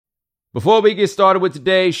Before we get started with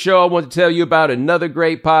today's show, I want to tell you about another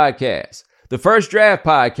great podcast. The First Draft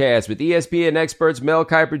Podcast with ESPN experts Mel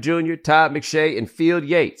Kiper Jr., Todd McShay, and Field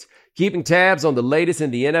Yates, keeping tabs on the latest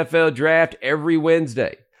in the NFL Draft every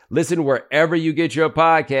Wednesday. Listen wherever you get your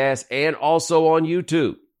podcasts and also on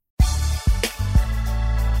YouTube.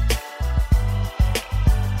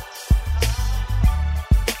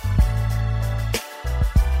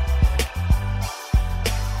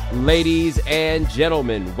 Ladies and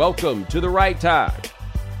gentlemen, welcome to The Right Time.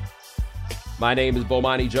 My name is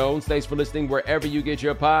Bomani Jones. Thanks for listening wherever you get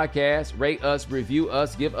your podcasts. Rate us, review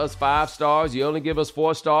us, give us 5 stars. You only give us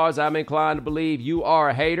 4 stars. I'm inclined to believe you are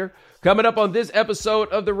a hater. Coming up on this episode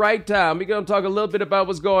of The Right Time, we're going to talk a little bit about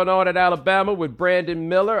what's going on at Alabama with Brandon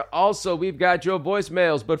Miller. Also, we've got your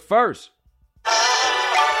voicemails. But first,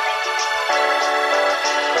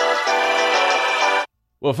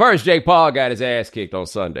 Jake Paul got his ass kicked on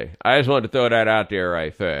Sunday. I just wanted to throw that out there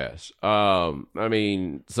right fast. Some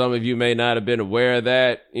of you may not have been aware of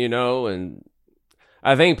that, and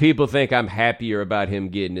I think people think I'm happier about him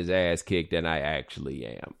getting his ass kicked than I actually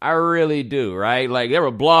am. I really do, right? Like, there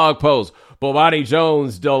were blog posts, Bomani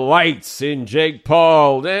Jones delights in Jake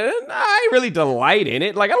Paul, and I really delight in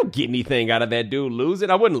it. Like, I don't get anything out of that dude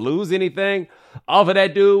losing. I wouldn't lose anything off of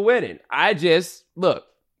that dude winning. Look,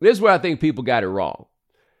 this is where I think people got it wrong.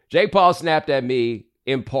 Jake Paul snapped at me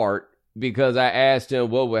in part because I asked him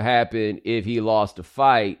what would happen if he lost a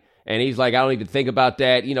fight. And he's like, I don't even think about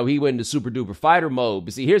that. He went into super duper fighter mode.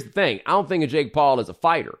 But see, here's the thing. I don't think of Jake Paul as a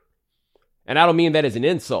fighter. And I don't mean that as an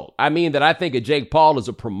insult. I mean that I think of Jake Paul as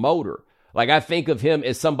a promoter. Like, I think of him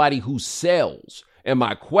as somebody who sells. And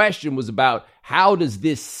my question was about, how does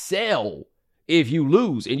this sell if you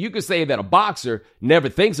lose? And you could say that a boxer never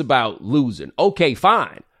thinks about losing. Okay,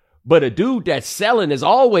 fine. But a dude that's selling is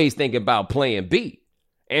always thinking about plan B.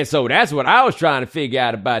 And so that's what I was trying to figure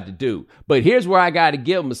out about the dude. But here's where I got to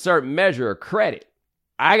give him a certain measure of credit.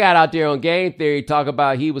 I got out there on Game Theory talk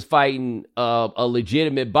about he was fighting a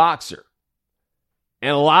legitimate boxer.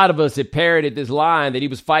 And a lot of us had parroted this line that he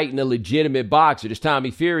was fighting a legitimate boxer, this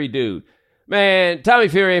Tommy Fury dude. Man, Tommy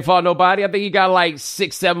Fury ain't fought nobody. I think he got like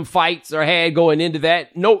 6-7 fights or had going into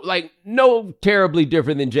that. No terribly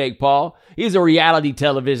different than Jake Paul. He's a reality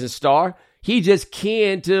television star. He just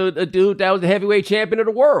canned to a dude that was the heavyweight champion of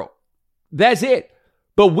the world. That's it.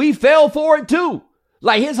 But we fell for it too.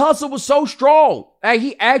 Like, his hustle was so strong. Like,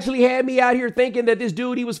 he actually had me out here thinking that this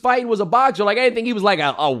dude he was fighting was a boxer. Like, I didn't think he was like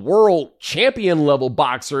a world champion level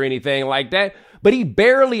boxer or anything like that. But he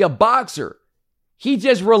barely a boxer. He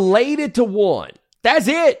just related to one. That's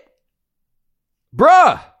it.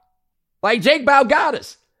 Bruh. Like, Jake Paul got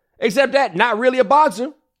us. Except that, not really a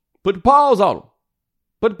boxer. Put the paws on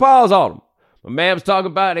him. My man was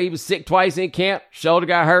talking about he was sick twice in camp. Shoulder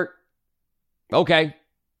got hurt. Okay.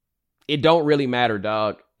 It don't really matter,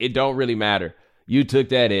 dog. It don't really matter. You took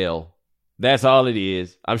that L. That's all it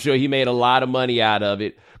is. I'm sure he made a lot of money out of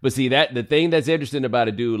it. But see, that the thing that's interesting about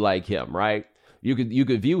a dude like him, right? You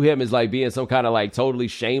could view him as like being some kind of like totally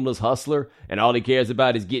shameless hustler, and all he cares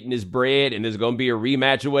about is getting his bread, and there's going to be a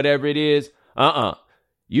rematch or whatever it is.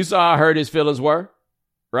 You saw how hurt his feelings were,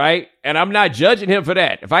 right? And I'm not judging him for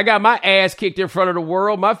that. If I got my ass kicked in front of the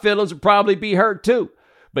world, my feelings would probably be hurt too.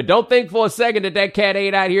 But don't think for a second that cat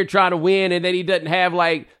ain't out here trying to win and that he doesn't have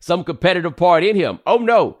like some competitive part in him. Oh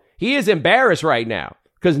no, he is embarrassed right now,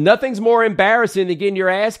 because nothing's more embarrassing than getting your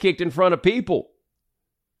ass kicked in front of people.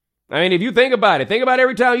 I mean, if you think about it, think about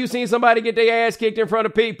every time you've seen somebody get their ass kicked in front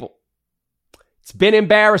of people. It's been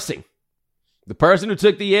embarrassing. The person who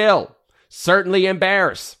took the L, certainly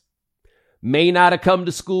embarrassed. May not have come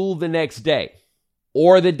to school the next day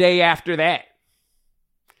or the day after that.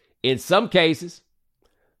 In some cases,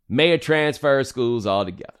 may have transferred schools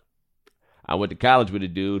altogether. I went to college with a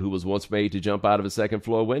dude who was once made to jump out of a second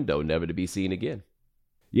floor window, never to be seen again.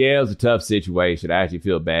 Yeah, it was a tough situation. I actually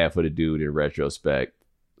feel bad for the dude in retrospect.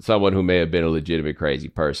 Someone who may have been a legitimate crazy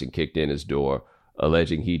person kicked in his door,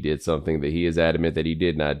 alleging he did something that he is adamant that he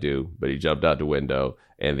did not do, but he jumped out the window.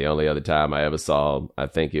 And the only other time I ever saw him, I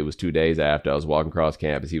think it was 2 days after I was walking across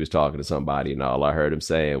campus, he was talking to somebody, and all I heard him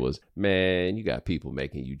saying was, man, you got people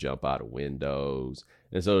making you jump out of windows.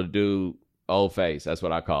 And so the dude, old face, that's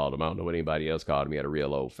what I called him. I don't know what anybody else called him. He had a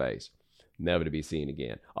real old face. Never to be seen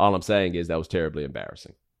again. All I'm saying is that was terribly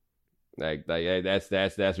embarrassing. Like that's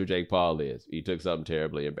where Jake Paul is. He took something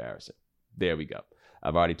terribly embarrassing. There we go.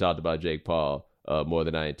 I've already talked about Jake Paul more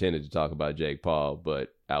than I intended to talk about Jake Paul,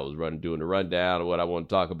 but I was doing the rundown of what I want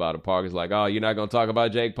to talk about. And Parker's like, oh, you're not going to talk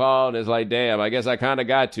about Jake Paul? And it's like, damn, I guess I kind of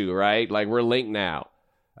got to, right? Like, we're linked now.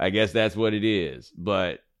 I guess that's what it is.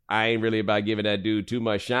 But I ain't really about giving that dude too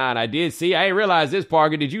much shine. I didn't realize this,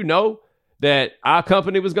 Parker. Did you know that our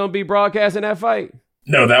company was going to be broadcasting that fight?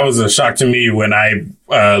 No, that was a shock to me when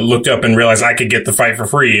I looked up and realized I could get the fight for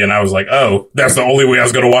free. And I was like, oh, that's the only way I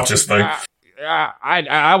was going to watch this thing.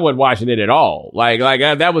 I wasn't watching it at all.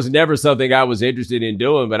 That was never something I was interested in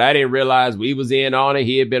doing, but I didn't realize we was in on it.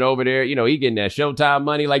 He had been over there, he getting that Showtime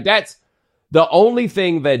money. Like, that's the only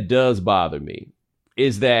thing that does bother me,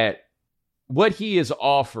 is that what he is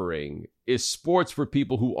offering is sports for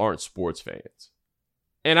people who aren't sports fans.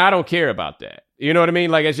 And I don't care about that. You know what I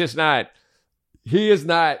mean? Like, it's just not,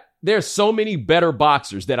 there's so many better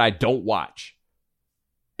boxers that I don't watch.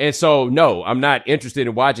 And so, no, I'm not interested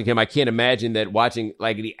in watching him. I can't imagine that watching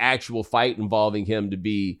like the actual fight involving him to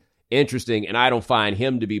be interesting, and I don't find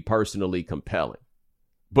him to be personally compelling.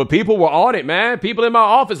 But people were on it, man. People in my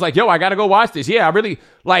office like, yo, I got to go watch this. Yeah, I really,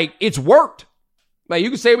 like, it's worked. Like, you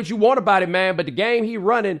can say what you want about it, man, but the game he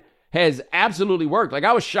running has absolutely worked. Like,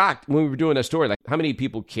 I was shocked when we were doing that story, like how many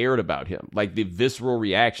people cared about him, like the visceral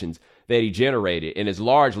reactions that he generated. And it's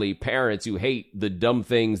largely parents who hate the dumb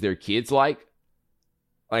things their kids like.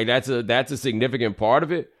 Like, that's a significant part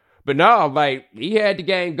of it. But no, like, he had the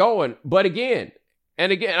game going. But again,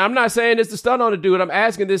 I'm not saying this to stun on the dude. I'm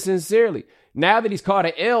asking this sincerely. Now that he's caught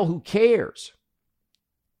an L, who cares?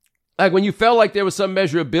 Like, when you felt like there was some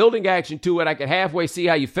measure of building action to it, I could halfway see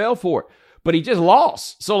how you fell for it. But he just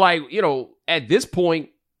lost. So, like, at this point,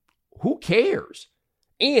 who cares?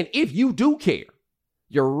 And if you do care,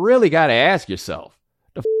 you really got to ask yourself,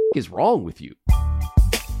 the is wrong with you?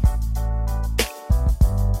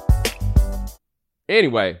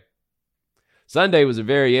 Anyway, Sunday was a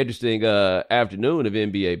very interesting afternoon of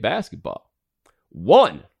NBA basketball.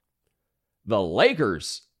 One, the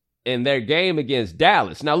Lakers in their game against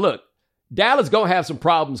Dallas. Now, look, Dallas going to have some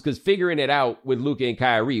problems because figuring it out with Luka and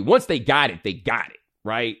Kyrie. Once they got it,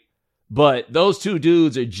 right? But those two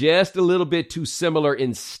dudes are just a little bit too similar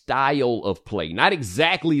in style of play. Not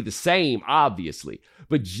exactly the same, obviously,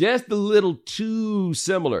 but just a little too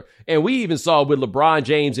similar. And we even saw with LeBron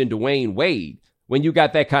James and Dwayne Wade, when you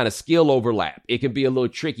got that kind of skill overlap, it can be a little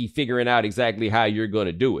tricky figuring out exactly how you're going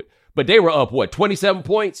to do it. But they were up, 27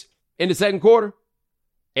 points in the second quarter?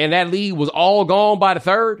 And that lead was all gone by the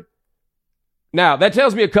third? Now, that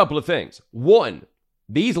tells me a couple of things. One,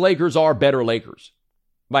 these Lakers are better Lakers.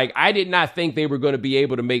 Like, I did not think they were going to be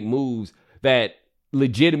able to make moves that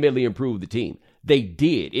legitimately improve the team. They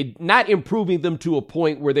did. It not improving them to a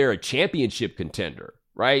point where they're a championship contender,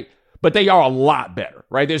 right? But they are a lot better,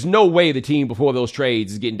 right? There's no way the team before those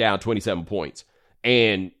trades is getting down 27 points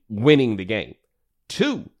and winning the game.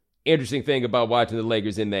 Two, interesting thing about watching the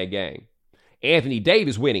Lakers in that game. Anthony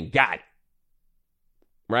Davis winning, got it,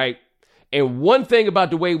 right? And one thing about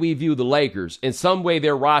the way we view the Lakers, in some way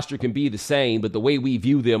their roster can be the same, but the way we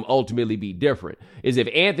view them ultimately be different, is if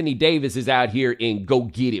Anthony Davis is out here in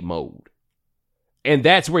go-get-it mode. And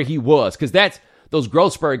that's where he was, because that's those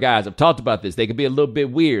growth spur guys. I've talked about this. They can be a little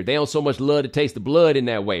bit weird. They don't so much love to taste the blood in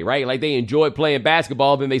that way, right? Like, they enjoyed playing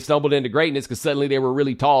basketball, then they stumbled into greatness because suddenly they were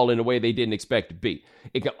really tall in a way they didn't expect to be.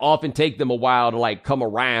 It can often take them a while to, like, come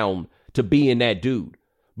around to being that dude.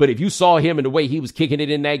 But if you saw him in the way he was kicking it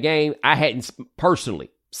in that game, I hadn't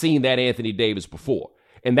personally seen that Anthony Davis before.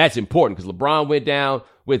 And that's important because LeBron went down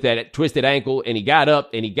with that twisted ankle and he got up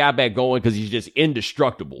and he got back going because he's just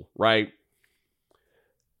indestructible, right?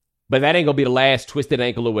 But that ain't going to be the last twisted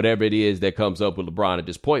ankle or whatever it is that comes up with LeBron at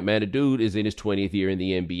this point, man. The dude is in his 20th year in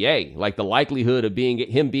the NBA. Like, the likelihood of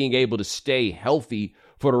him being able to stay healthy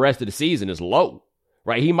for the rest of the season is low,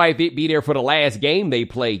 right? He might be there for the last game they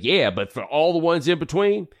play, yeah, but for all the ones in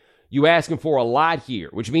between, you asking for a lot here,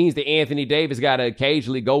 which means that Anthony Davis got to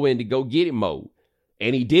occasionally go into go-get-it mode,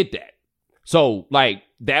 and he did that. So, like,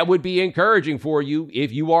 that would be encouraging for you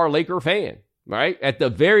if you are a Laker fan, right? At the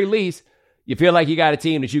very least, you feel like you got a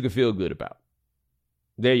team that you can feel good about.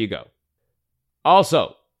 There you go.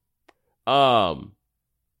 Also, Jokic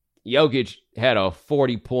had a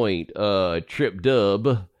 40-point trip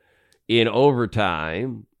dub in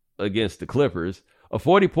overtime against the Clippers. A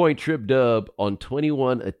 40-point trip dub on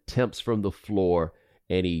 21 attempts from the floor,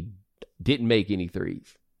 and he didn't make any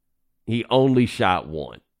threes. He only shot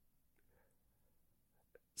one.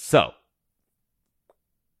 So,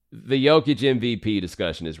 the Jokic MVP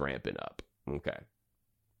discussion is ramping up. Okay.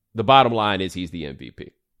 The bottom line is he's the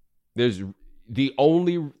MVP. There's the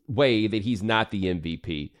only way that he's not the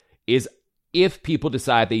MVP is if people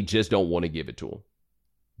decide they just don't want to give it to him.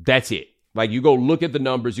 That's it. Like, you go look at the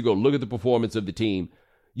numbers, you go look at the performance of the team.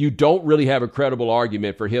 You don't really have a credible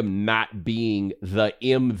argument for him not being the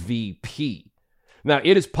MVP. Now,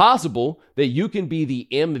 it is possible that you can be the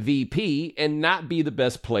MVP and not be the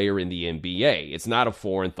best player in the NBA. It's not a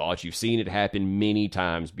foreign thought. You've seen it happen many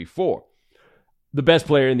times before. The best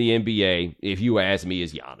player in the NBA, if you ask me,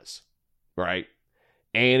 is Giannis, right?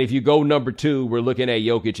 And if you go number 2, we're looking at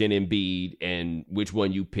Jokic and Embiid, and which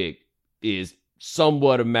one you pick is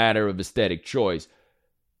somewhat a matter of aesthetic choice.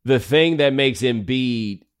 The thing that makes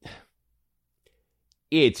Embiid,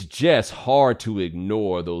 it's just hard to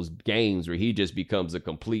ignore those games where he just becomes a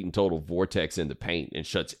complete and total vortex in the paint and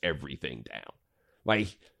shuts everything down.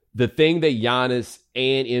 Like, the thing that Giannis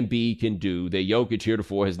and Embiid can do that Jokic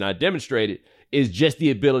heretofore has not demonstrated is just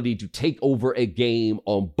the ability to take over a game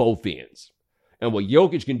on both ends. And what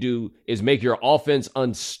Jokic can do is make your offense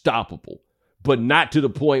unstoppable, but not to the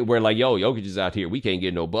point where, like, yo, Jokic is out here, we can't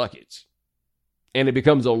get no buckets. And it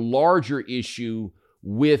becomes a larger issue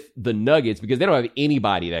with the Nuggets because they don't have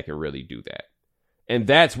anybody that can really do that. And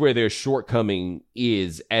that's where their shortcoming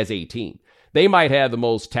is as a team. They might have the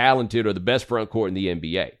most talented or the best front court in the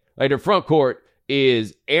NBA. Like, their front court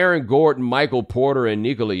is Aaron Gordon, Michael Porter, and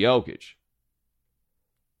Nikola Jokic.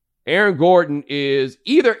 Aaron Gordon is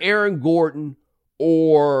either Aaron Gordon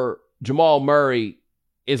or Jamal Murray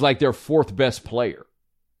is like their 4th best player.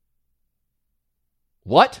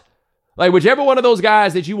 What? Like, whichever one of those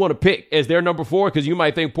guys that you want to pick as their number 4, because you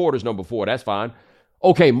might think Porter's number 4, that's fine.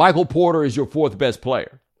 Okay, Michael Porter is your 4th best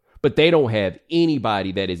player, but they don't have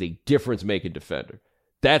anybody that is a difference-making defender.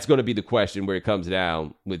 That's going to be the question where it comes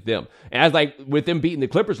down with them. And as like with them beating the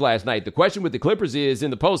Clippers last night, the question with the Clippers is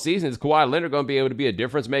in the postseason, is Kawhi Leonard going to be able to be a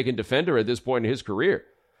difference-making defender at this point in his career?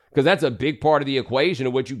 Because that's a big part of the equation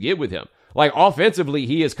of what you get with him. Like, offensively,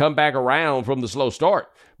 he has come back around from the slow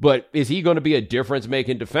start, but is he going to be a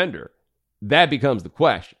difference-making defender? That becomes the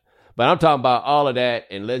question. But I'm talking about all of that,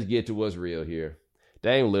 and let's get to what's real here.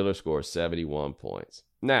 Dame Lillard scores 71 points.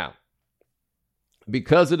 Now,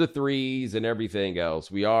 because of the threes and everything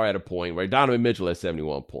else, we are at a point where Donovan Mitchell has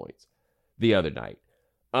 71 points the other night.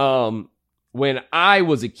 When I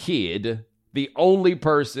was a kid, the only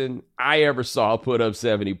person I ever saw put up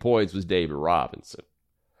 70 points was David Robinson.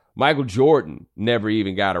 Michael Jordan never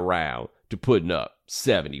even got around to putting up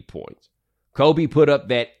 70 points. Kobe put up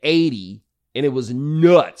that 80, and it was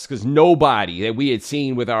nuts because nobody that we had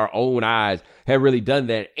seen with our own eyes had really done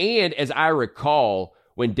that. And as I recall,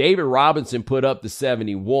 when David Robinson put up the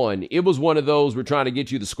 71, it was one of those we're trying to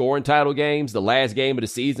get you the scoring title games, the last game of the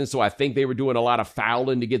season. So I think they were doing a lot of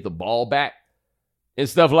fouling to get the ball back and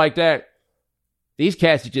stuff like that. These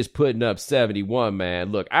cats are just putting up 71,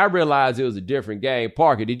 man. Look, I realized it was a different game.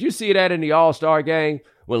 Parker, did you see that in the All-Star game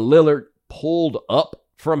when Lillard pulled up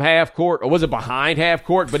from half court? Or was it behind half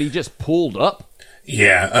court, but he just pulled up?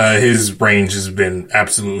 Yeah, his range has been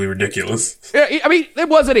absolutely ridiculous. I mean, it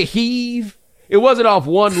wasn't a heave. It wasn't off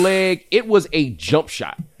one leg. It was a jump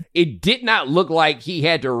shot. It did not look like he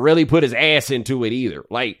had to really put his ass into it either.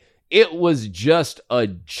 Like, it was just a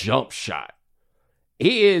jump shot.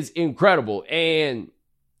 He is incredible. And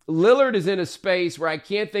Lillard is in a space where I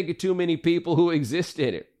can't think of too many people who exist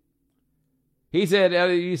in it. He said,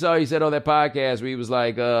 he said on that podcast where he was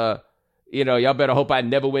like, y'all better hope I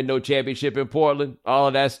never win no championship in Portland. All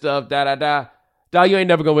of that stuff, Dog, you ain't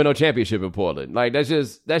never gonna win no championship in Portland. Like, that's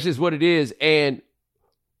just what it is. And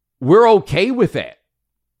we're okay with that.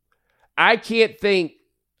 I can't think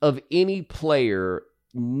of any player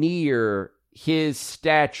near his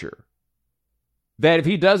stature that if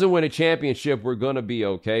he doesn't win a championship, we're going to be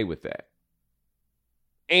okay with that.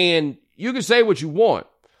 And you can say what you want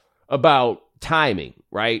about timing,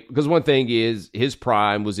 right? Because one thing is his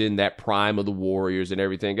prime was in that prime of the Warriors and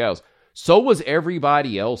everything else. So was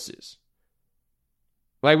everybody else's.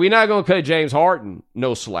 Like, we're not going to cut James Harden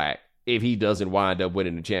no slack if he doesn't wind up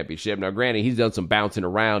winning the championship. Now, granted, he's done some bouncing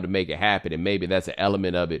around to make it happen, and maybe that's an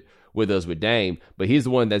element of it with us with Dame, but he's the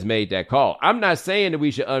one that's made that call. I'm not saying that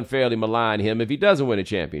we should unfairly malign him if he doesn't win a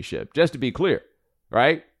championship, just to be clear,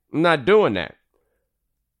 right? I'm not doing that.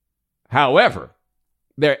 However,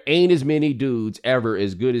 there ain't as many dudes ever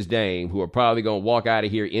as good as Dame who are probably going to walk out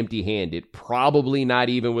of here empty-handed, probably not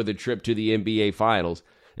even with a trip to the NBA Finals,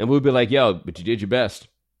 and we'll be like, yo, but you did your best.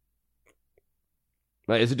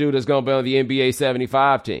 Like, it's a dude that's going to be on the NBA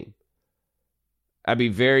 75 team. I'd be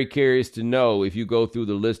very curious to know, if you go through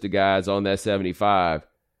the list of guys on that 75,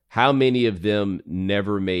 how many of them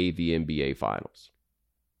never made the NBA Finals.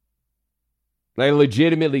 Like,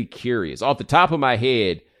 legitimately curious. Off the top of my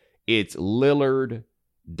head, it's Lillard,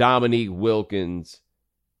 Dominique Wilkins,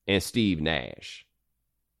 and Steve Nash.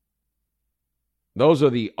 Those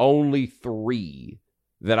are the only three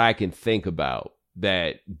that I can think about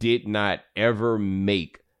that did not ever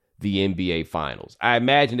make the NBA Finals. I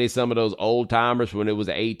imagine they some of those old timers when it was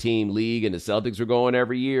an 8-team league and the Celtics were going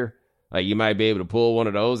every year. Like you might be able to pull one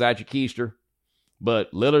of those out your keister.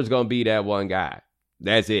 But Lillard's going to be that one guy.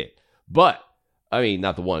 That's it. But, I mean,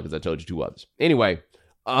 not the one because I told you two others. Anyway,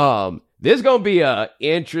 this is going to be an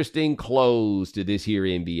interesting close to this here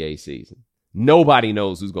NBA season. Nobody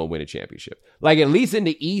knows who's going to win a championship. Like, at least in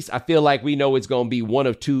the East, I feel like we know it's going to be one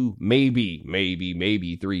of two, maybe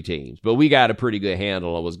three teams. But we got a pretty good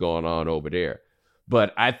handle on what's going on over there.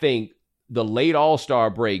 But I think the late All-Star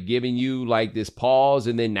break giving you like this pause,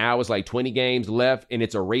 and then now it's like 20 games left, and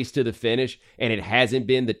it's a race to the finish, and it hasn't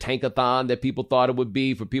been the tankathon that people thought it would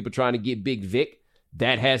be for people trying to get Big Vic.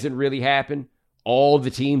 That hasn't really happened. All the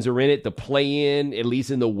teams are in it. The play-in, at least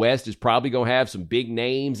in the West, is probably going to have some big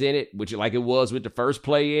names in it, which like it was with the first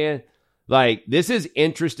play-in. Like, this is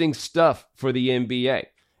interesting stuff for the NBA.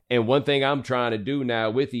 And one thing I'm trying to do now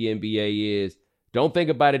with the NBA is don't think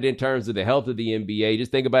about it in terms of the health of the NBA.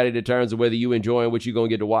 Just think about it in terms of whether you enjoying what you're going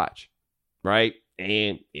to get to watch, right?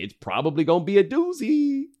 And it's probably going to be a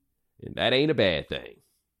doozy. And that ain't a bad thing.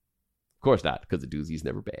 Of course not, because a doozy is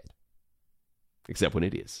never bad. Except when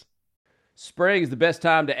it is. Spring is the best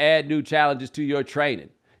time to add new challenges to your training,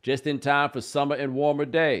 just in time for summer and warmer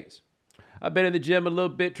days. I've been in the gym a little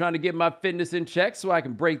bit trying to get my fitness in check so I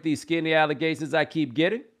can break these skinny allegations I keep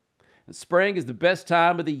getting. And spring is the best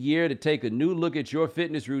time of the year to take a new look at your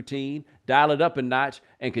fitness routine, dial it up a notch,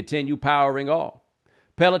 and continue powering on.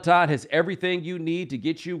 Peloton has everything you need to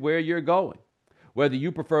get you where you're going. Whether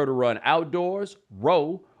you prefer to run outdoors,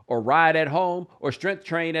 row, or ride at home, or strength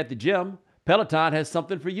train at the gym, Peloton has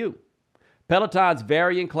something for you. Peloton's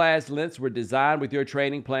varying class lengths were designed with your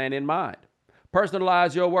training plan in mind.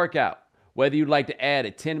 Personalize your workout. Whether you'd like to add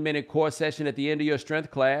a 10-minute core session at the end of your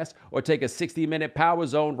strength class or take a 60-minute power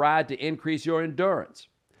zone ride to increase your endurance.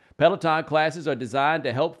 Peloton classes are designed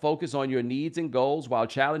to help focus on your needs and goals while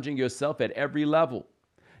challenging yourself at every level.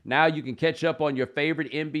 Now you can catch up on your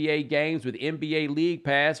favorite NBA games with NBA League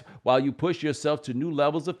Pass while you push yourself to new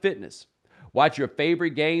levels of fitness. Watch your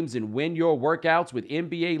favorite games and win your workouts with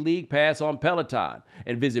NBA League Pass on Peloton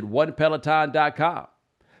and visit onepeloton.com.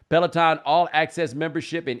 Peloton All-Access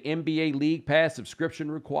membership and NBA League Pass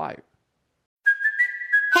subscription required.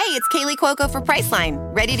 Hey, it's Kaylee Cuoco for Priceline.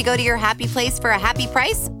 Ready to go to your happy place for a happy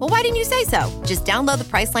price? Well, why didn't you say so? Just download the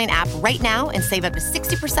Priceline app right now and save up to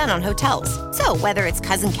 60% on hotels. So whether it's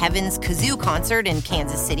Cousin Kevin's Kazoo Concert in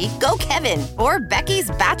Kansas City, go Kevin, or Becky's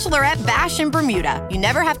Bachelorette Bash in Bermuda, you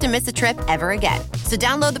never have to miss a trip ever again. So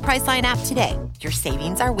download the Priceline app today. Your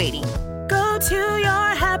savings are waiting. Go to your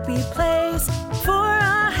happy place for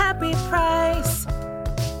a happy price.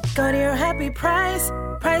 Go to your happy price,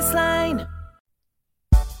 Priceline.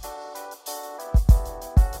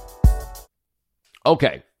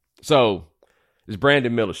 Okay, so this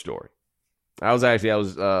Brandon Miller story. I was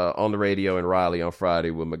on the radio in Raleigh on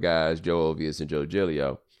Friday with my guys, Joe Ovius and Joe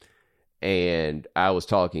Giglio, and I was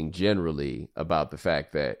talking generally about the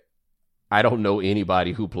fact that I don't know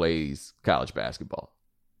anybody who plays college basketball.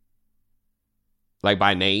 Like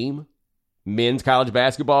by name, men's college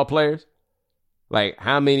basketball players. Like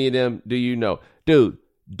how many of them do you know? Dude,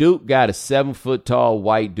 Duke got a 7-foot-tall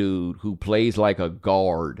white dude who plays like a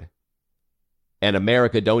guard. And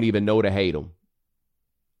America don't even know to hate him.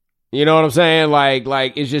 You know what I'm saying?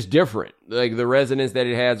 Like it's just different. Like the resonance that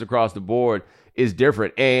it has across the board is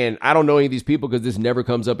different. And I don't know any of these people because this never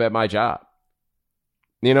comes up at my job.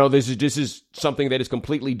 You know, this is something that is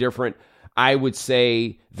completely different, I would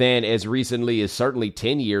say, than as recently as certainly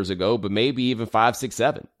 10 years ago, but maybe even 5, 6,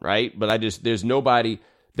 7, right? But there's nobody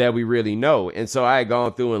that we really know. And so I had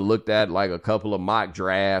gone through and looked at like a couple of mock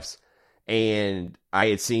drafts, and I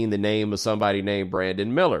had seen the name of somebody named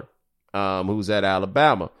Brandon Miller, who's at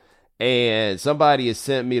Alabama. And somebody had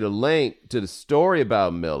sent me the link to the story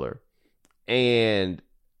about Miller. And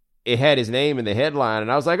it had his name in the headline.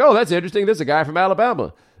 And I was like, oh, that's interesting. There's a guy from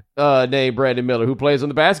Alabama named Brandon Miller who plays on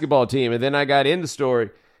the basketball team. And then I got in the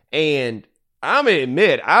story. And I'm going to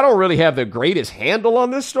admit, I don't really have the greatest handle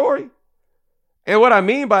on this story. And what I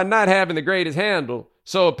mean by not having the greatest handle,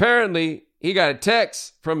 so apparently he got a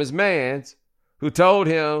text from his mans who told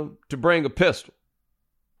him to bring a pistol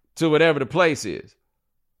to whatever the place is.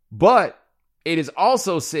 But it is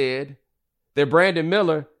also said that Brandon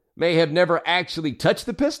Miller may have never actually touched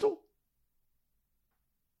the pistol.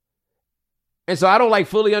 And so I don't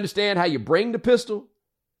fully understand how you bring the pistol,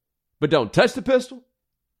 but don't touch the pistol.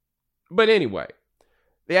 But anyway,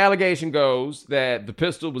 the allegation goes that the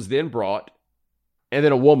pistol was then brought and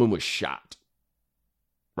then a woman was shot.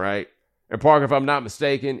 Right? And Parker, if I'm not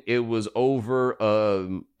mistaken, it was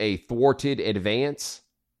over a thwarted advance.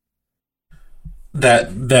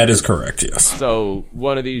 That is correct, yes. So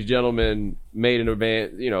one of these gentlemen made an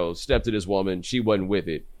advance, stepped to this woman. She wasn't with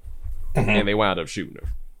it, and they wound up shooting her.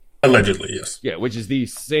 Allegedly, yes. Yeah, which is the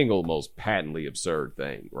single most patently absurd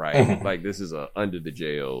thing, right? Like, this is a under the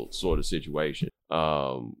jail sort of situation.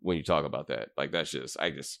 When you talk about that, like, I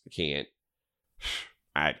just can't.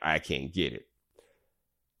 I can't get it.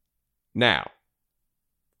 Now,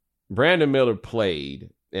 Brandon Miller played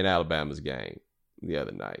in Alabama's game the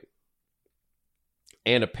other night.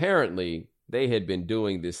 And apparently, they had been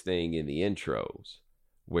doing this thing in the intros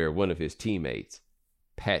where one of his teammates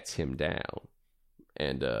pats him down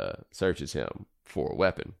and searches him for a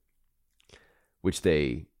weapon, which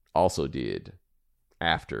they also did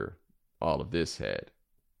after all of this had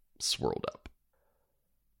swirled up.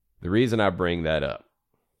 The reason I bring that up,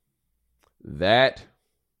 that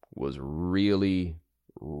was really,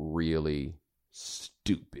 really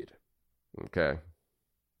stupid. Okay?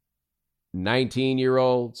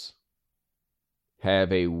 19-year-olds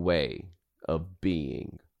have a way of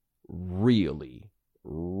being really,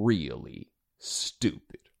 really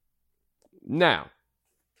stupid. Now,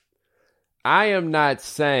 I am not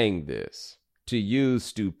saying this to use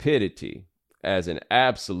stupidity as an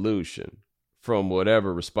absolution from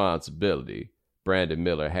whatever responsibility Brandon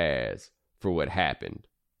Miller has for what happened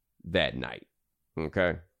that night.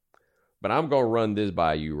 Okay? But I'm going to run this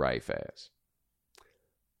by you right fast.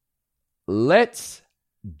 Let's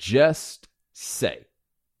just say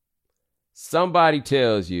somebody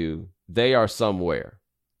tells you they are somewhere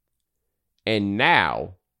and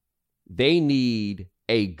now they need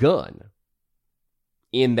a gun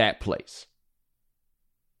in that place.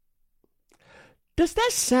 Does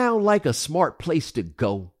that sound like a smart place to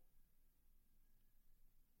go?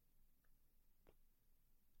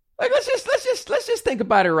 Like, let's just think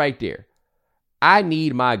about it right there. I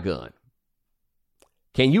need my gun.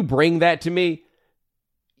 Can you bring that to me?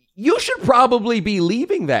 You should probably be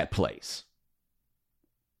leaving that place.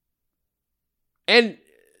 And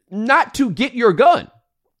not to get your gun,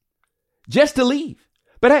 just to leave.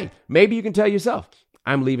 But hey, maybe you can tell yourself,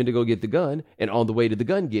 I'm leaving to go get the gun, and on the way to the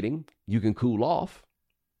gun getting, you can cool off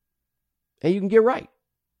and you can get right.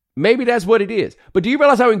 Maybe that's what it is. But do you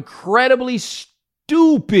realize how incredibly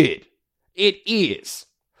stupid it is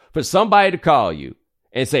for somebody to call you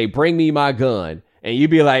and say, bring me my gun, and you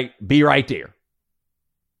be like, be right there?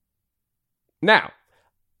 Now,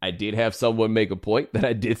 I did have someone make a point that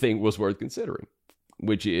I did think was worth considering,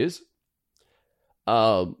 which is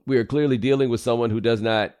we are clearly dealing with someone who does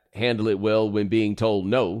not handle it well when being told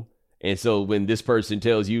no. And so when this person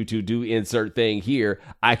tells you to do insert thing here,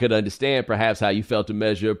 I could understand perhaps how you felt to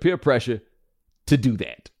measure peer pressure to do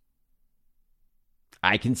that.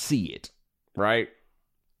 I can see it, right?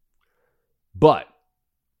 But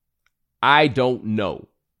I don't know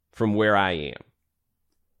from where I am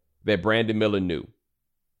that Brandon Miller knew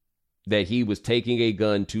that he was taking a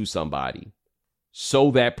gun to somebody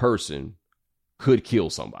so that person could kill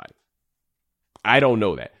somebody. I don't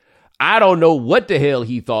know that. I don't know what the hell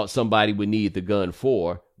he thought somebody would need the gun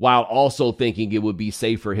for, while also thinking it would be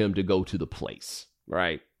safe for him to go to the place,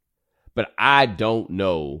 right? But I don't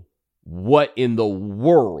know what in the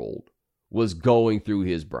world was going through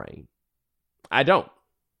his brain. I don't.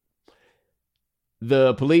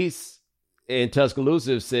 The police in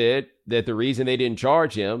Tuscaloosa said that the reason they didn't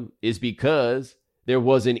charge him is because there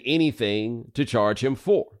wasn't anything to charge him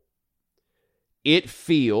for. It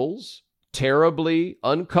feels terribly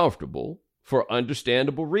uncomfortable, for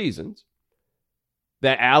understandable reasons,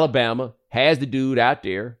 that Alabama has the dude out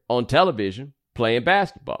there on television playing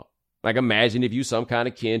basketball. Like, imagine if you some kind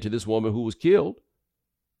of kin to this woman who was killed.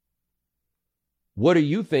 What are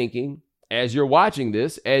you thinking as you're watching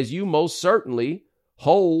this, as you most certainly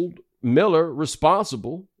hold Miller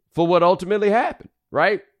responsible for what ultimately happened,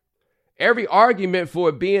 right? Every argument for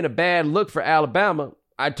it being a bad look for Alabama,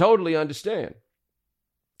 I totally understand.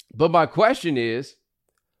 But my question is,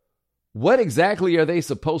 what exactly are they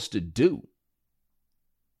supposed to do?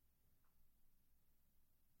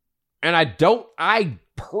 And I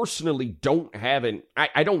personally don't have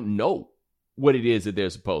I don't know what it is that they're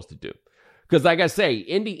supposed to do. Because like I say,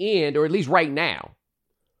 in the end, or at least right now,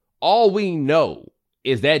 all we know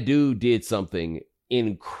is that dude did something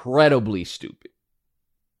incredibly stupid.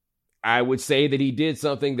 I would say that he did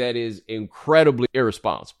something that is incredibly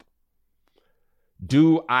irresponsible.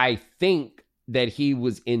 Do I think that he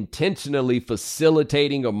was intentionally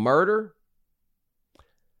facilitating a murder?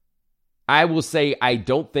 I will say I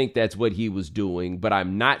don't think that's what he was doing, but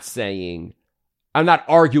I'm not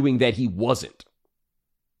arguing that he wasn't.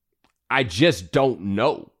 I just don't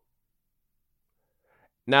know.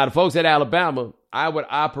 Now, the folks at Alabama I would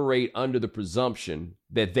operate under the presumption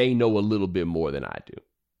that they know a little bit more than I do,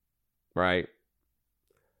 right?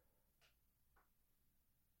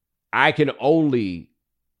 I can only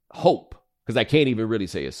hope, because I can't even really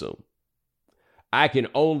say assume. I can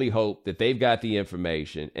only hope that they've got the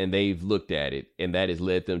information and they've looked at it, and that has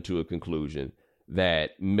led them to a conclusion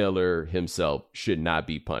that Miller himself should not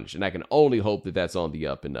be punished. And I can only hope that that's on the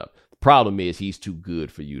up and up. The problem is he's too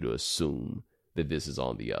good for you to assume that this is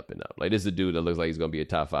on the up and up. Like, this is a dude that looks like he's going to be a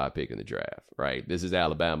top 5 pick in the draft, right? This is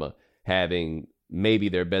Alabama having maybe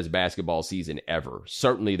their best basketball season ever.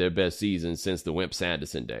 Certainly their best season since the Wimp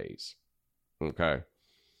Sanderson days. Okay.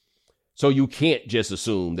 So you can't just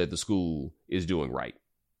assume that the school is doing right.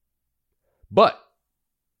 But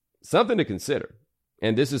something to consider,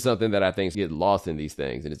 and this is something that I think gets lost in these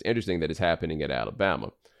things, and it's interesting that it's happening at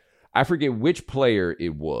Alabama. I forget which player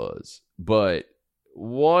it was, but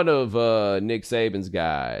one of Nick Saban's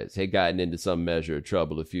guys had gotten into some measure of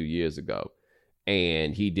trouble a few years ago,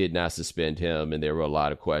 and he did not suspend him, and there were a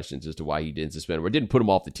lot of questions as to why he didn't suspend him or didn't put him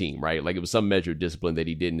off the team, right? Like, it was some measure of discipline that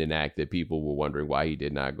he didn't enact that people were wondering why he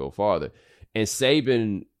did not go farther. And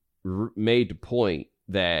Saban made the point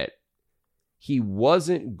that he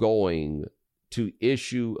wasn't going to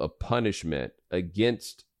issue a punishment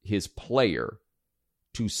against his player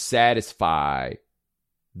to satisfy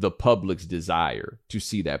the public's desire to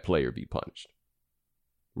see that player be punished,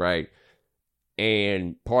 right?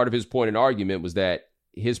 And part of his point and argument was that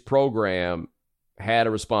his program had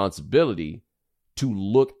a responsibility to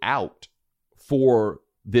look out for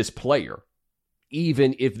this player,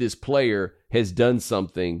 even if this player has done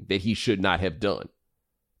something that he should not have done.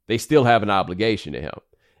 They still have an obligation to him.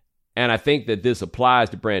 And I think that this applies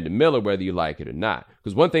to Brandon Miller, whether you like it or not.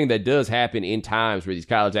 Because one thing that does happen in times where these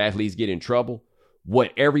college athletes get in trouble,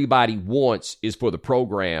 what everybody wants is for the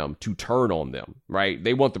program to turn on them, right?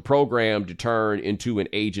 They want the program to turn into an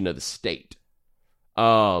agent of the state.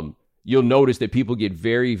 You'll notice that people get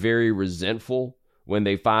very, very resentful when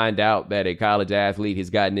they find out that a college athlete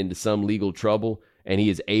has gotten into some legal trouble and he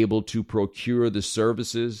is able to procure the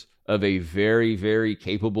services of a very, very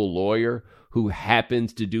capable lawyer who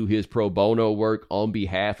happens to do his pro bono work on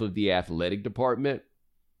behalf of the athletic department.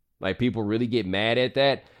 Like, people really get mad at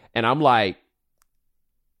that. And I'm like,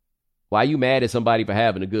 why are you mad at somebody for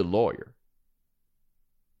having a good lawyer?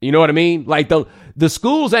 You know what I mean? Like, the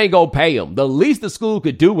schools ain't gonna pay them. The least the school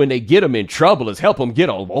could do when they get them in trouble is help them get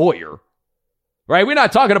a lawyer. Right? We're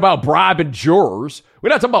not talking about bribing jurors. We're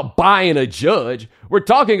not talking about buying a judge. We're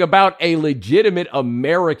talking about a legitimate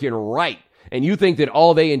American right. And you think that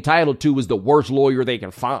all they entitled to is the worst lawyer they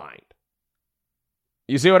can find.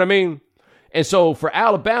 You see what I mean? And so for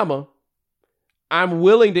Alabama, I'm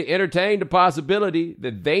willing to entertain the possibility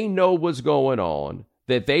that they know what's going on,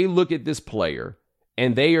 that they look at this player,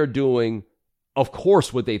 and they are doing, of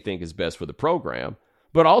course, what they think is best for the program,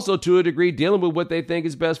 but also to a degree dealing with what they think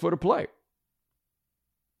is best for the player.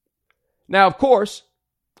 Now, of course,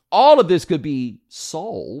 all of this could be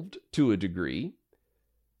solved to a degree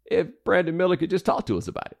if Brandon Miller could just talk to us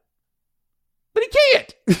about it. But he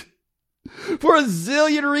can't. For a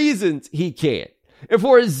zillion reasons, he can't. And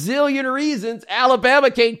for a zillion reasons,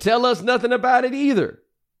 Alabama can't tell us nothing about it either,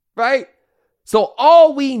 right? So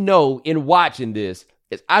all we know in watching this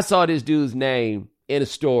is I saw this dude's name in a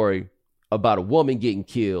story about a woman getting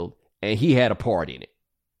killed, and he had a part in it.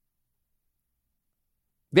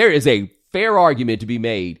 There is a fair argument to be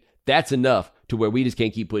made. That's enough to where we just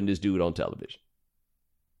can't keep putting this dude on television,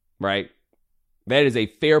 right? That is a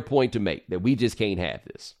fair point to make, that we just can't have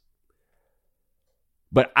this.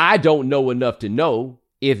 But I don't know enough to know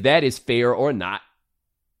if that is fair or not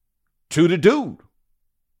to the dude.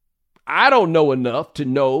 I don't know enough to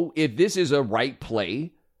know if this is a right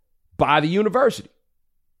play by the university.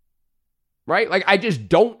 Right? Like, I just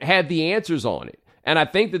don't have the answers on it. And I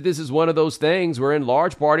think that this is one of those things where in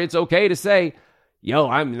large part it's okay to say, yo,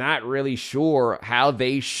 I'm not really sure how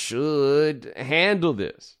they should handle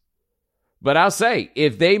this. But I'll say,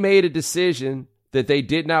 if they made a decision that they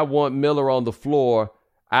did not want Miller on the floor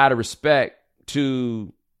out of respect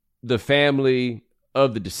to the family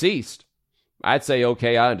of the deceased, I'd say,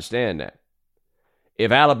 okay, I understand that.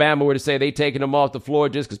 If Alabama were to say they taking him off the floor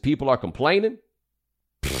just because people are complaining,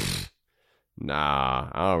 nah,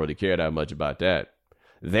 I don't really care that much about that.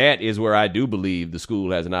 That is where I do believe the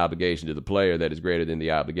school has an obligation to the player that is greater than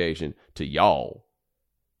the obligation to y'all.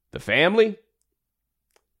 The family,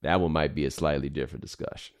 that one might be a slightly different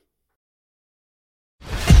discussion.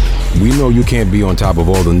 We know you can't be on top of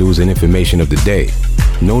all the news and information of the day.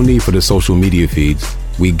 No need for the social media feeds.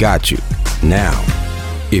 We got you. Now,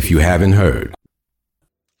 if you haven't heard.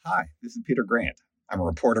 Hi, this is Peter Grant. I'm a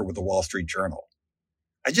reporter with the Wall Street Journal.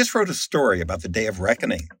 I just wrote a story about the day of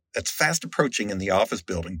reckoning that's fast approaching in the office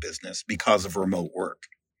building business because of remote work.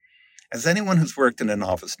 As anyone who's worked in an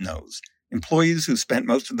office knows, employees who spent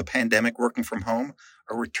most of the pandemic working from home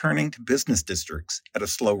are returning to business districts at a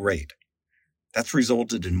slow rate. That's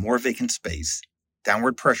resulted in more vacant space,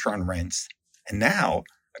 downward pressure on rents, and now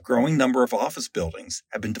a growing number of office buildings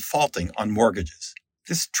have been defaulting on mortgages.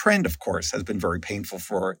 This trend, of course, has been very painful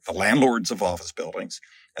for the landlords of office buildings,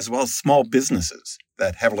 as well as small businesses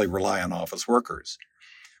that heavily rely on office workers.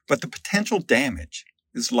 But the potential damage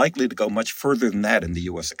is likely to go much further than that in the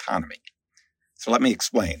U.S. economy. So let me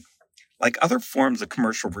explain. Like other forms of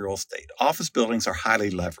commercial real estate, office buildings are highly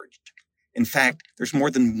leveraged. In fact, there's more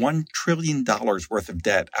than $1 trillion worth of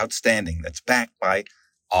debt outstanding that's backed by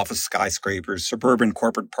office skyscrapers, suburban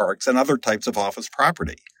corporate parks, and other types of office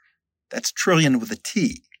property. That's trillion with a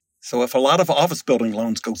T. So if a lot of office building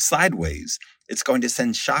loans go sideways, it's going to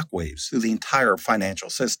send shockwaves through the entire financial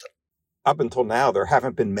system. Up until now, there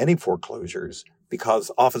haven't been many foreclosures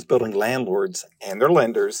because office building landlords and their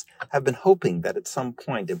lenders have been hoping that at some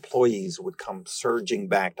point employees would come surging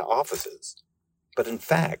back to offices. But in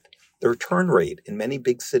fact, the return rate in many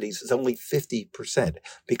big cities is only 50%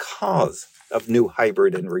 because of new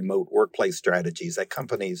hybrid and remote workplace strategies that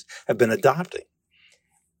companies have been adopting.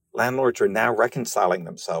 Landlords are now reconciling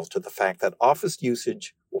themselves to the fact that office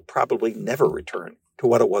usage will probably never return to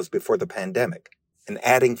what it was before the pandemic. And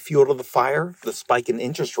adding fuel to the fire, the spike in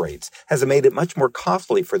interest rates, has made it much more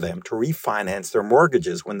costly for them to refinance their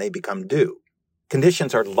mortgages when they become due.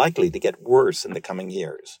 Conditions are likely to get worse in the coming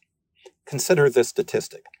years. Consider this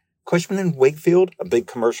statistic. Cushman & Wakefield, a big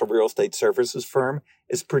commercial real estate services firm,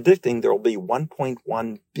 is predicting there will be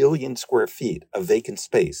 1.1 billion square feet of vacant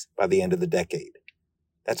space by the end of the decade.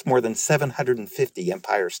 That's more than 750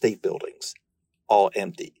 Empire State Buildings, all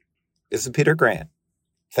empty. This is Peter Grant.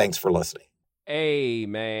 Thanks for listening. Hey,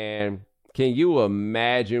 man, can you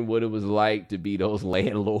imagine what it was like to be those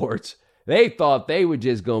landlords? They thought they were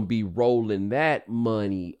just going to be rolling that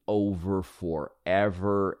money over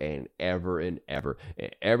forever and ever and ever.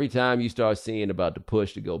 And every time you start seeing about the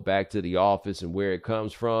push to go back to the office and where it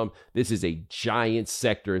comes from, this is a giant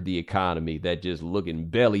sector of the economy that just looking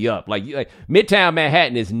belly up. Like Midtown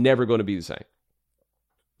Manhattan is never going to be the same.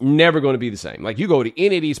 Never going to be the same. Like you go to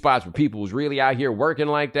any of these spots where people was really out here working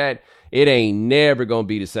like that, it ain't never going to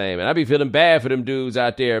be the same. And I be feeling bad for them dudes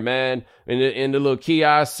out there, man, in the little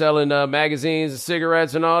kiosks selling magazines and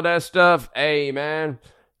cigarettes and all that stuff. Hey, man,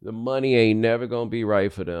 the money ain't never going to be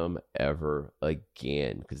right for them ever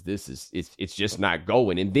again because it's just not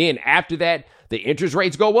going. And then after that, the interest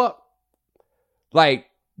rates go up. Like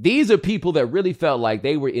these are people that really felt like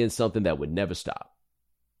they were in something that would never stop.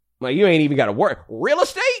 Like, you ain't even got to work. Real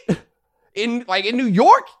estate? In New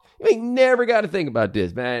York? You ain't never got to think about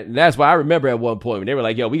this, man. And that's why I remember at one point when they were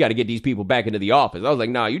like, yo, we got to get these people back into the office. I was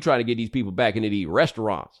like, nah, you trying to get these people back into the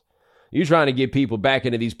restaurants. You trying to get people back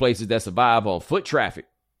into these places that survive on foot traffic.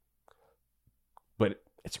 But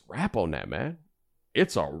it's a wrap on that, man.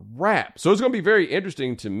 It's a wrap. So it's going to be very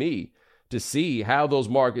interesting to me to see how those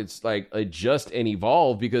markets adjust and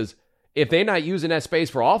evolve because if they're not using that space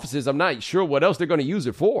for offices, I'm not sure what else they're going to use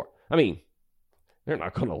it for. I mean, they're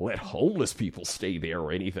not going to let homeless people stay there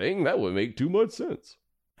or anything. That would make too much sense.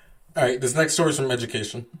 All right, this next story is from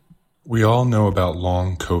Education. We all know about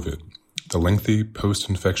long COVID, the lengthy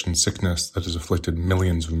post-infection sickness that has afflicted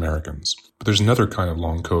millions of Americans. But there's another kind of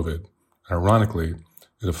long COVID. Ironically,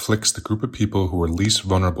 it afflicts the group of people who are least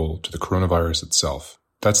vulnerable to the coronavirus itself.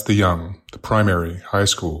 That's the young, the primary, high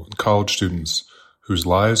school, and college students whose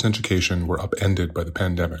lives and education were upended by the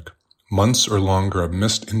pandemic. Months or longer of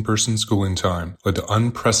missed in-person schooling time led to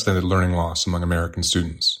unprecedented learning loss among American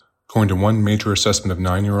students. According to one major assessment of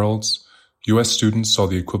 9-year-olds, U.S. students saw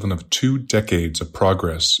the equivalent of 2 decades of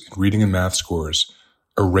progress in reading and math scores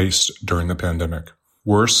erased during the pandemic.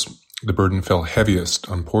 Worse, the burden fell heaviest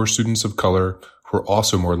on poor students of color who are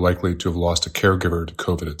also more likely to have lost a caregiver to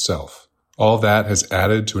COVID itself. All that has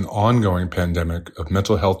added to an ongoing pandemic of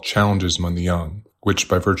mental health challenges among the young, which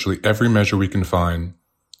by virtually every measure we can find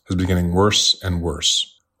has been getting worse and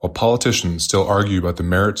worse. While politicians still argue about the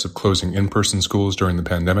merits of closing in-person schools during the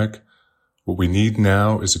pandemic, what we need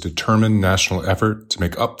now is a determined national effort to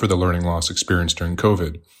make up for the learning loss experienced during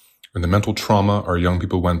COVID and the mental trauma our young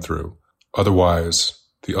people went through. Otherwise,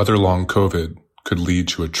 the other long COVID could lead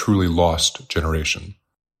to a truly lost generation.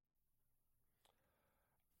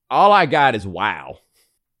 All I got is wow.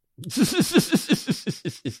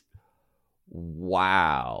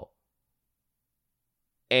 Wow.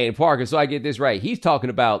 And Parker, so I get this right. He's talking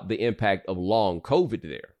about the impact of long COVID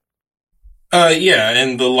there. Yeah,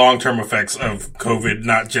 and the long-term effects of COVID,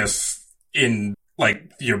 not just in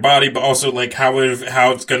like your body, but also like how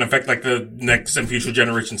it's going to affect like the next and future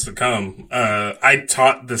generations to come. I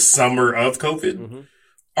taught the summer of COVID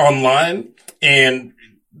online, and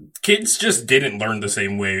kids just didn't learn the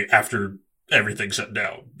same way after everything shut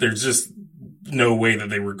down. There's just no way that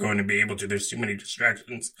they were going to be able to. There's too many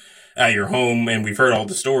distractions at your home, and we've heard all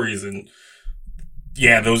the stories, and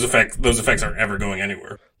yeah, those effects aren't ever going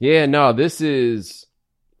anywhere. Yeah, no, this is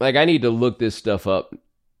like, I need to look this stuff up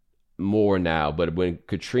more now, but when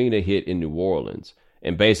Katrina hit in New Orleans,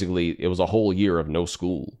 and basically it was a whole year of no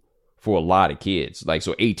school for a lot of kids, like,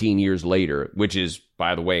 so 18 years later, which is,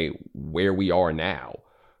 by the way, where we are now,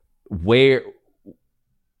 what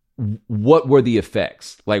were the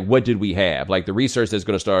effects? Like, what did we have? Like, the research that's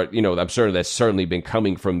going to start, I'm certain that's certainly been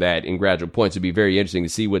coming from that in gradual points. It'd be very interesting to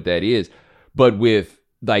see what that is. But with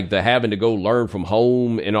like the having to go learn from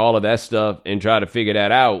home and all of that stuff and try to figure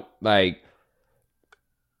that out, like,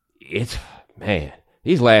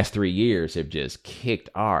 these last 3 years have just kicked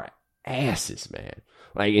our asses, man.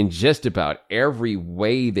 Like, in just about every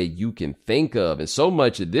way that you can think of. And so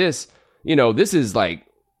much of this, this is like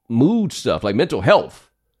mood stuff, like mental health,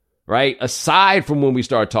 right? Aside from when we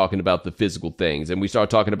start talking about the physical things and we start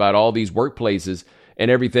talking about all these workplaces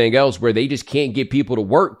and everything else where they just can't get people to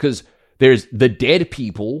work because there's the dead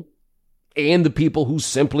people and the people who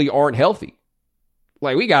simply aren't healthy.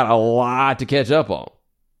 Like, we got a lot to catch up on.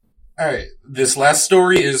 All right. This last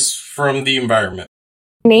story is from The Environment.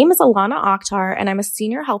 My name is Alana Akhtar, and I'm a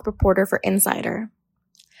senior health reporter for Insider.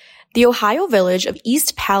 The Ohio village of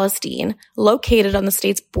East Palestine, located on the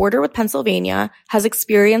state's border with Pennsylvania, has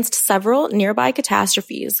experienced several nearby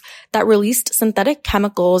catastrophes that released synthetic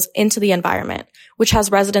chemicals into the environment, which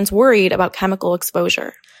has residents worried about chemical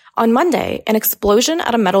exposure. On Monday, an explosion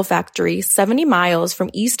at a metal factory 70 miles from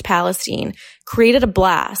East Palestine created a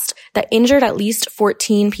blast that injured at least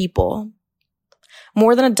 14 people.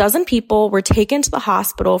 More than a dozen people were taken to the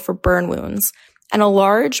hospital for burn wounds, and a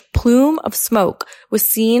large plume of smoke was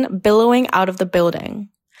seen billowing out of the building.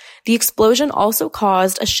 The explosion also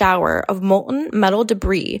caused a shower of molten metal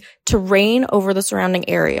debris to rain over the surrounding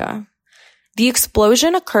area. The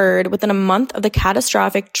explosion occurred within a month of the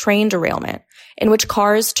catastrophic train derailment, in which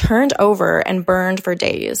cars turned over and burned for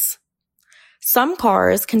days. Some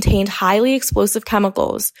cars contained highly explosive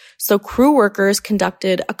chemicals, so crew workers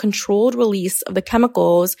conducted a controlled release of the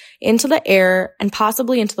chemicals into the air and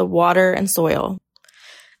possibly into the water and soil.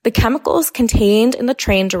 The chemicals contained in the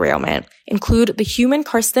train derailment include the human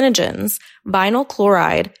carcinogens, vinyl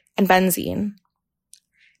chloride, and benzene.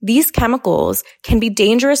 These chemicals can be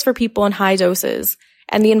dangerous for people in high doses,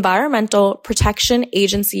 and the Environmental Protection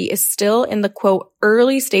Agency is still in the, quote,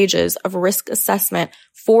 early stages of risk assessment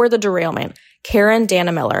for the derailment, Karen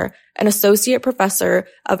Dannemiller, an associate professor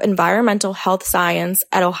of environmental health science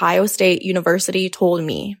at Ohio State University, told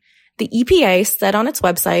me. The EPA said on its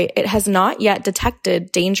website it has not yet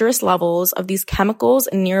detected dangerous levels of these chemicals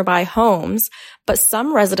in nearby homes, but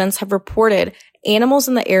some residents have reported animals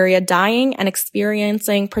in the area dying and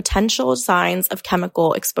experiencing potential signs of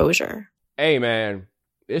chemical exposure. Hey, man,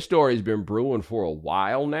 this story's been brewing for a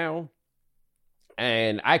while now,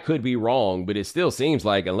 and I could be wrong, but it still seems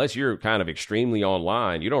like, unless you're kind of extremely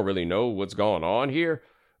online, you don't really know what's going on here.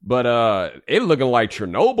 But it's looking like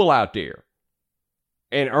Chernobyl out there.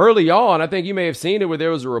 And early on, I think you may have seen it where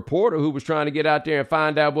there was a reporter who was trying to get out there and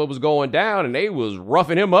find out what was going down, and they was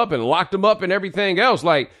roughing him up and locked him up and everything else.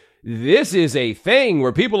 Like, this is a thing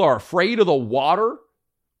where people are afraid of the water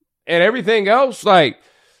and everything else. Like,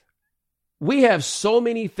 we have so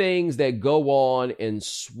many things that go on and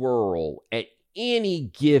swirl at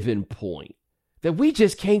any given point that we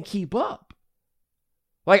just can't keep up.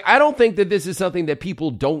 Like, I don't think that this is something that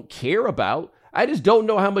people don't care about. I just don't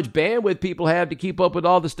know how much bandwidth people have to keep up with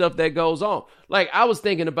all the stuff that goes on. Like, I was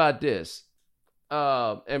thinking about this.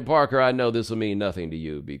 And Parker, I know this will mean nothing to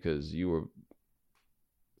you because you were...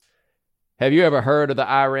 Have you ever heard of the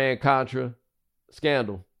Iran-Contra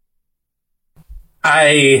scandal?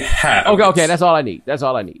 I have. Okay, that's all I need. That's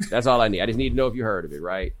all I need. I just need to know if you heard of it,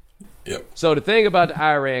 right? Yep. So the thing about the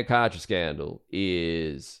Iran-Contra scandal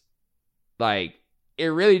is, like, it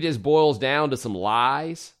really just boils down to some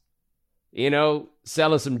lies.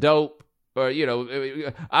 Selling some dope or,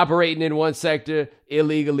 operating in one sector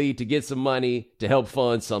illegally to get some money to help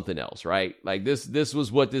fund something else, right? Like, this was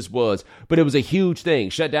what this was. But it was a huge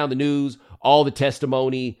thing. Shut down the news, all the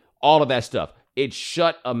testimony, all of that stuff. It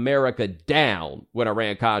shut America down when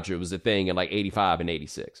Iran-Contra was a thing in like 85 and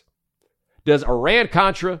 86. Does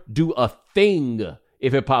Iran-Contra do a thing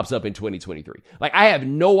if it pops up in 2023? Like, I have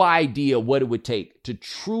no idea what it would take to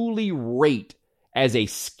truly rate as a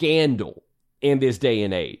scandal in this day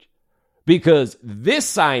and age. because this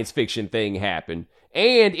science fiction thing happened.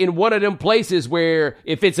 And in one of them places where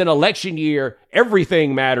if it's an election year,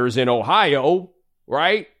 everything matters in Ohio,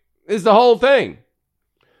 right? It's the whole thing.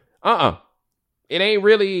 It ain't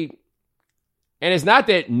really. And it's not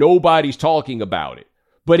that nobody's talking about it,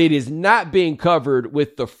 but it is not being covered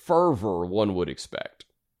with the fervor one would expect,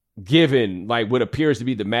 given like what appears to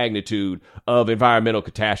be the magnitude of environmental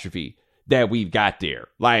catastrophe that we've got there.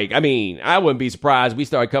 Like, I mean, I wouldn't be surprised if we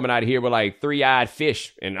started coming out of here with like 3-eyed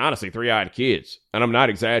fish and honestly 3-eyed kids. And I'm not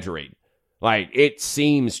exaggerating. Like, it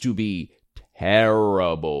seems to be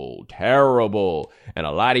terrible, terrible. And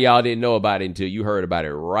a lot of y'all didn't know about it until you heard about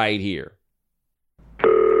it right here.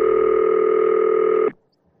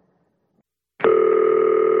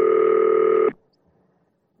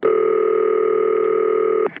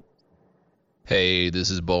 Hey, this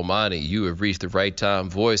is Bomani. You have reached the right time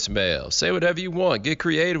voicemail. Say whatever you want. Get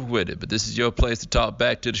creative with it. But this is your place to talk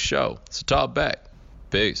back to the show. So talk back.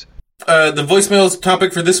 Peace. The voicemail's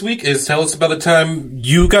topic for this week is tell us about the time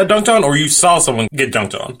you got dunked on or you saw someone get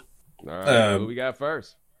dunked on. All right, who we got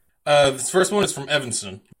first? This first one is from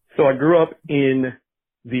Evanston. So I grew up in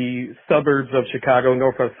the suburbs of Chicago,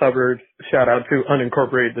 northwest suburbs. Shout out to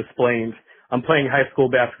unincorporated Des Plaines. I'm playing high school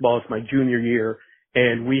basketball. It's my junior year.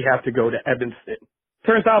 And we have to go to Evanston.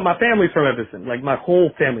 Turns out my family's from Evanston, like my whole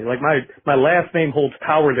family. Like my last name holds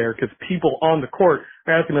power there because people on the court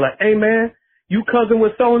are asking me like, hey man, you cousin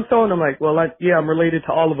with so-and-so? And I'm like, well, yeah, I'm related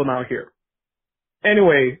to all of them out here.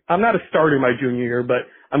 Anyway, I'm not a starter my junior year, but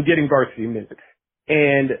I'm getting varsity minutes.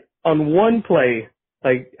 And on one play,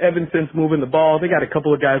 like Evanston's moving the ball. They got a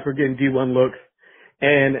couple of guys who are getting D1 looks.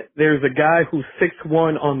 And there's a guy who's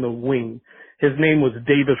 6'1" on the wing. His name was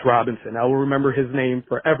Davis Robinson. I will remember his name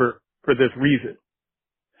forever for this reason.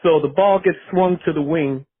 So the ball gets swung to the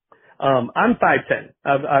wing. I'm 5'10".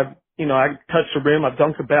 I touched the rim. I've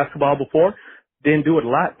dunked a basketball before. Didn't do it a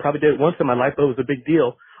lot. Probably did it once in my life, but it was a big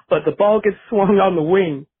deal. But the ball gets swung on the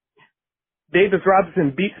wing. Davis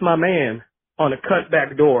Robinson beats my man on a cut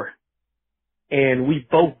back door. And we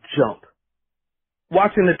both jump.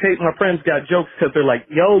 Watching the tape, my friends got jokes because they're like,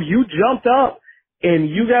 yo, you jumped up.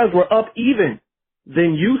 And you guys were up even,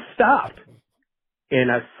 then you stopped.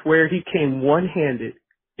 And I swear he came one-handed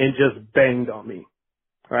and just banged on me.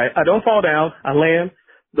 All right, I don't fall down. I land.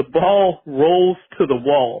 The ball rolls to the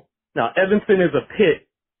wall. Now, Evanston is a pit,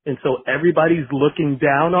 and so everybody's looking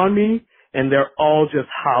down on me, and they're all just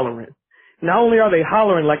hollering. Not only are they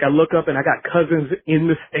hollering, like I look up and I got cousins in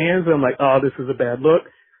the stands, and I'm like, oh, this is a bad look.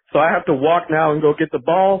 So I have to walk now and go get the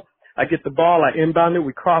ball. I get the ball. I inbound it.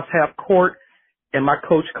 We cross half court. And my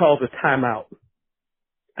coach calls a timeout.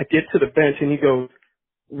 I get to the bench and he goes,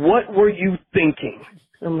 what were you thinking?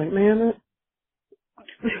 I'm like, man,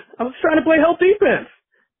 I was trying to play help defense.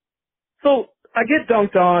 So I get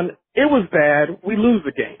dunked on. It was bad. We lose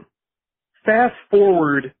the game. Fast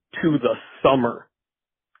forward to the summer.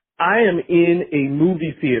 I am in a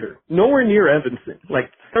movie theater, nowhere near Evanston,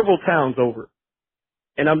 like several towns over.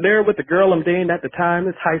 And I'm there with the girl I'm dating at the time.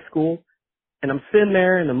 It's high school. And I'm sitting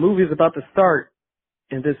there and the movie's about to start.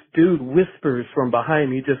 And this dude whispers from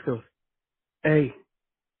behind me, just goes, hey,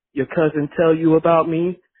 your cousin tell you about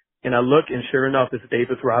me? And I look, and sure enough, it's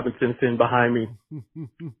Davis Robinson sitting behind me.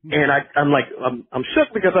 And I'm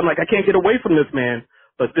shook because I'm like, I can't get away from this man.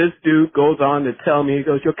 But this dude goes on to tell me, he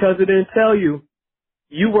goes, your cousin didn't tell you.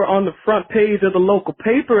 You were on the front page of the local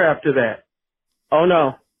paper after that. Oh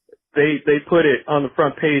no, they put it on the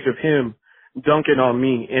front page of him dunking on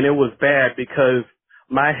me. And it was bad because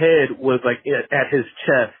my head was like at his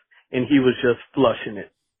chest and he was just flushing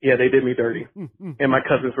it. Yeah, they did me dirty. And my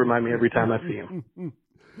cousins remind me every time I see him.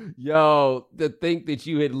 Yo, to think that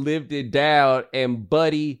you had lived it down and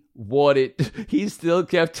Buddy he still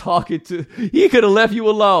kept talking he could have left you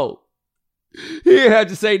alone. He didn't have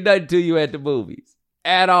to say nothing to you at the movies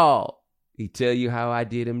at all. He tell you how I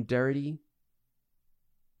did him dirty.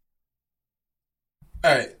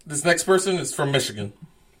 All right, this next person is from Michigan.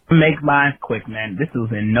 Make mine quick, man. This was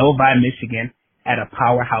in Novi, Michigan at a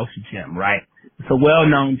powerhouse gym, right? It's a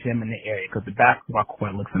well-known gym in the area because the basketball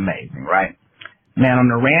court looks amazing, right? Man,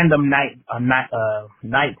 on a random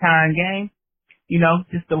nighttime game,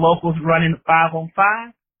 just the locals running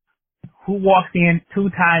 5-on-5, who walks in?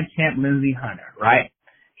 2-time champ Lindsey Hunter, right?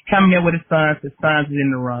 He coming here with his sons is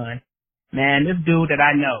in the run. Man, this dude that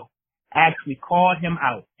I know actually called him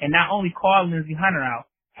out, and not only called Lindsey Hunter out,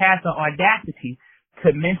 has the audacity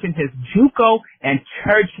to mention his JUCO and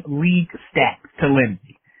church league stats to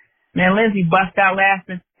Lindsey. Man, Lindsey bust out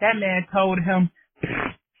laughing. That man told him,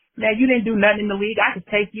 man, you didn't do nothing in the league. I could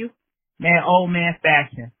take you. Man, old man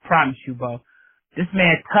fashion. Promise you, bro. This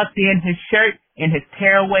man tucked in his shirt and his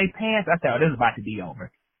tearaway pants. I thought, this is about to be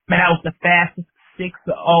over. Man, that was the fastest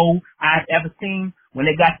 6-0 I've ever seen. When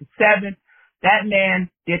they got to 7, that man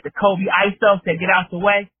did the Kobe ISO, said, get out the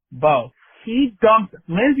way. Bo,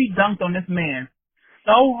 Lindsey dunked on this man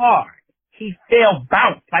so hard, he fell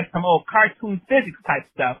bounced like some old cartoon physics type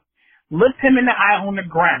stuff, looked him in the eye on the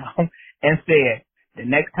ground, and said, the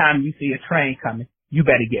next time you see a train coming, you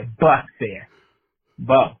better get bus fare.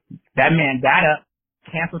 Bo, that man got up,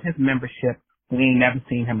 canceled his membership. We ain't never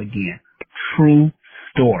seen him again. True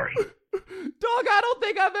story. Dog, I don't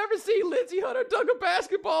think I've ever seen Lindsey Hunter dunk a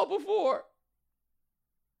basketball before.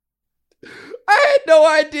 I had no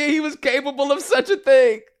idea he was capable of such a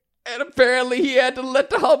thing. And apparently he had to let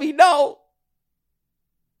the homie know.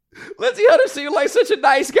 Lindsey Hunter seemed like such a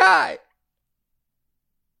nice guy.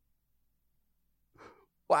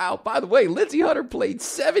 Wow, by the way, Lindsey Hunter played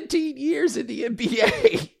 17 years in the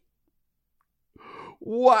NBA.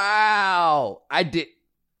 Wow. I did.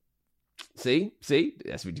 See,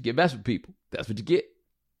 that's what you get messing with people. That's what you get.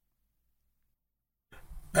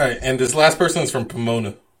 All right, and this last person is from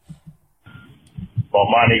Pomona. Well,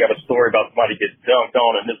 Monty got a story about somebody getting dunked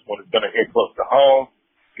on, and this one is going to hit close to home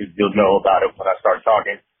because you'll know about it when I start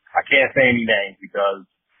talking. I can't say any names because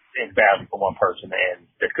it's badly for one person, and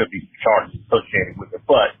there could be charges associated with it.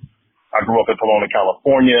 But I grew up in Pomona,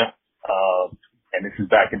 California, and this is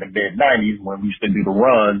back in the mid-'90s when we used to do the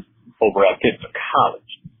runs over at Pittsburgh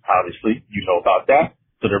College. Obviously, you know about that.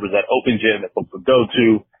 So there was that open gym that folks would go to,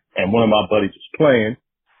 and one of my buddies was playing.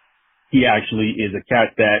 He actually is a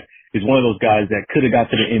cat that is one of those guys that could have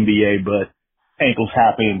got to the NBA, but ankles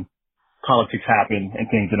happen, politics happen,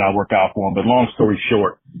 and things did not work out for him. But long story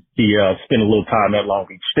short, he spent a little time at Long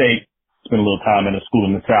Beach State, spent a little time in a school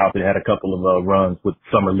in the South that had a couple of runs with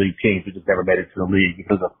summer league teams that just never made it to the league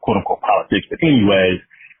because of quote-unquote politics. But anyways,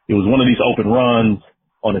 it was one of these open runs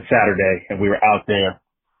on a Saturday, and we were out there,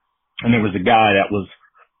 and there was a guy that was,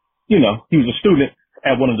 he was a student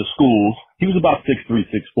at one of the schools. He was about 6'3",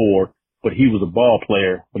 6'4", but he was a ball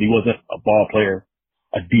player, but he wasn't a ball player,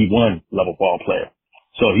 a D1 level ball player.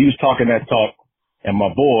 So he was talking that talk, and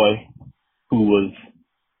my boy, who was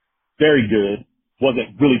very good,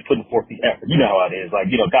 wasn't really putting forth the effort. You know how it is.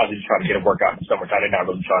 Like, guys are just trying to get a workout in the summertime. They're not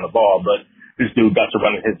really trying to ball, but this dude got to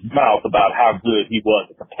run in his mouth about how good he was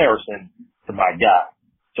in comparison to my guy.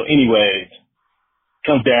 So anyways,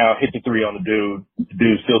 comes down, hit the three on the dude. The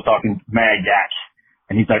dude's still talking mad yak.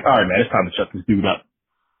 And he's like, all right, man, it's time to shut this dude up.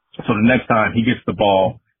 So the next time he gets the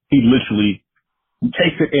ball, he literally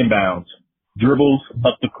takes it inbounds, dribbles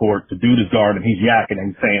up the court. The dude is guarding, he's yakking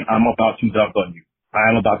and saying, I'm about to dunk on you.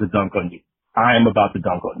 I am about to dunk on you. I am about to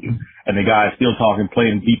dunk on you. And the guy is still talking,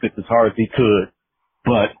 playing defense as hard as he could.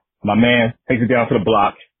 But my man takes it down to the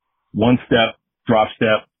block, one step, drop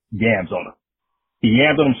step, yams on him. He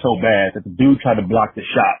yams on him so bad that the dude tried to block the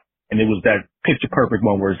shot. And it was that picture perfect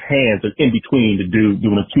one where his hands are in between the dude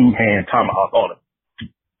doing a 2-hand tomahawk on him.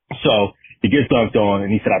 So he gets dunked on,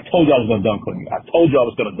 and he said, I told you I was going to dunk on you. I told you I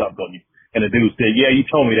was going to dunk on you. And the dude said, yeah, you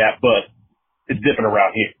told me that, but it's different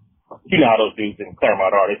around here. You know how those dudes in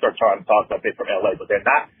Claremont are. They start trying to talk like they're from L.A., but they're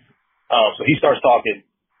not. So he starts talking.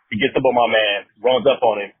 He gets up on my man, runs up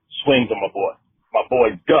on him, swings on my boy. My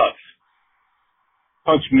boy ducks.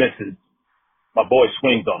 Punch misses. My boy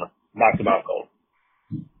swings on him, knocks him out cold.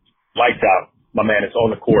 Lights out. My man is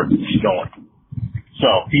on the court. He's going. So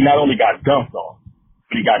he not only got dunked on,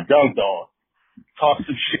 but he got dunked on, talked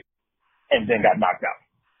some shit, and then got knocked out.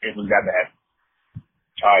 It was that bad.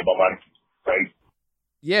 All right, Bomani. Right.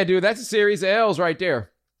 Yeah, dude, that's a series of L's right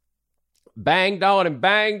there. Banged on and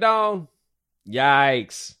banged on.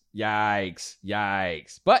 Yikes.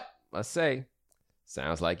 But, let's say,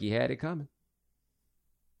 sounds like he had it coming.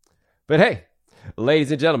 But hey,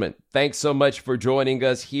 ladies and gentlemen, thanks so much for joining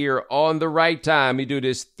us here on The Right Time. We do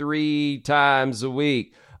this 3 times a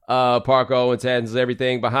week. Parker Owens handles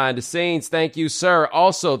everything behind the scenes. Thank you, sir.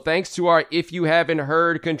 Also, thanks to our If You Haven't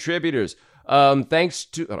Heard contributors.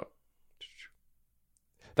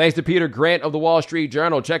 Thanks to Peter Grant of the Wall Street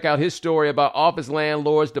Journal. Check out his story about office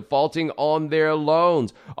landlords defaulting on their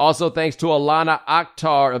loans. Also, thanks to Alana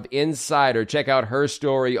Akhtar of Insider. Check out her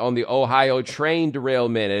story on the Ohio train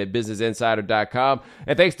derailment at businessinsider.com.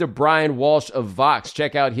 And thanks to Brian Walsh of Vox.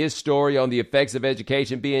 Check out his story on the effects of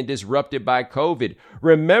education being disrupted by COVID.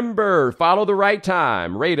 Remember, follow The Right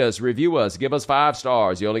Time. Rate us, review us, give us 5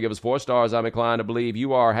 stars. You only give us 4 stars, I'm inclined to believe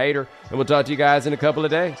you are a hater. And we'll talk to you guys in a couple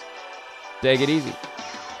of days. Take it easy.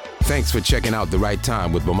 Thanks for checking out The Right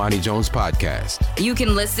Time with Bomani Jones podcast. You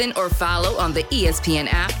can listen or follow on the ESPN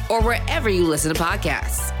app or wherever you listen to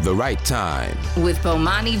podcasts. The Right Time with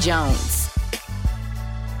Bomani Jones.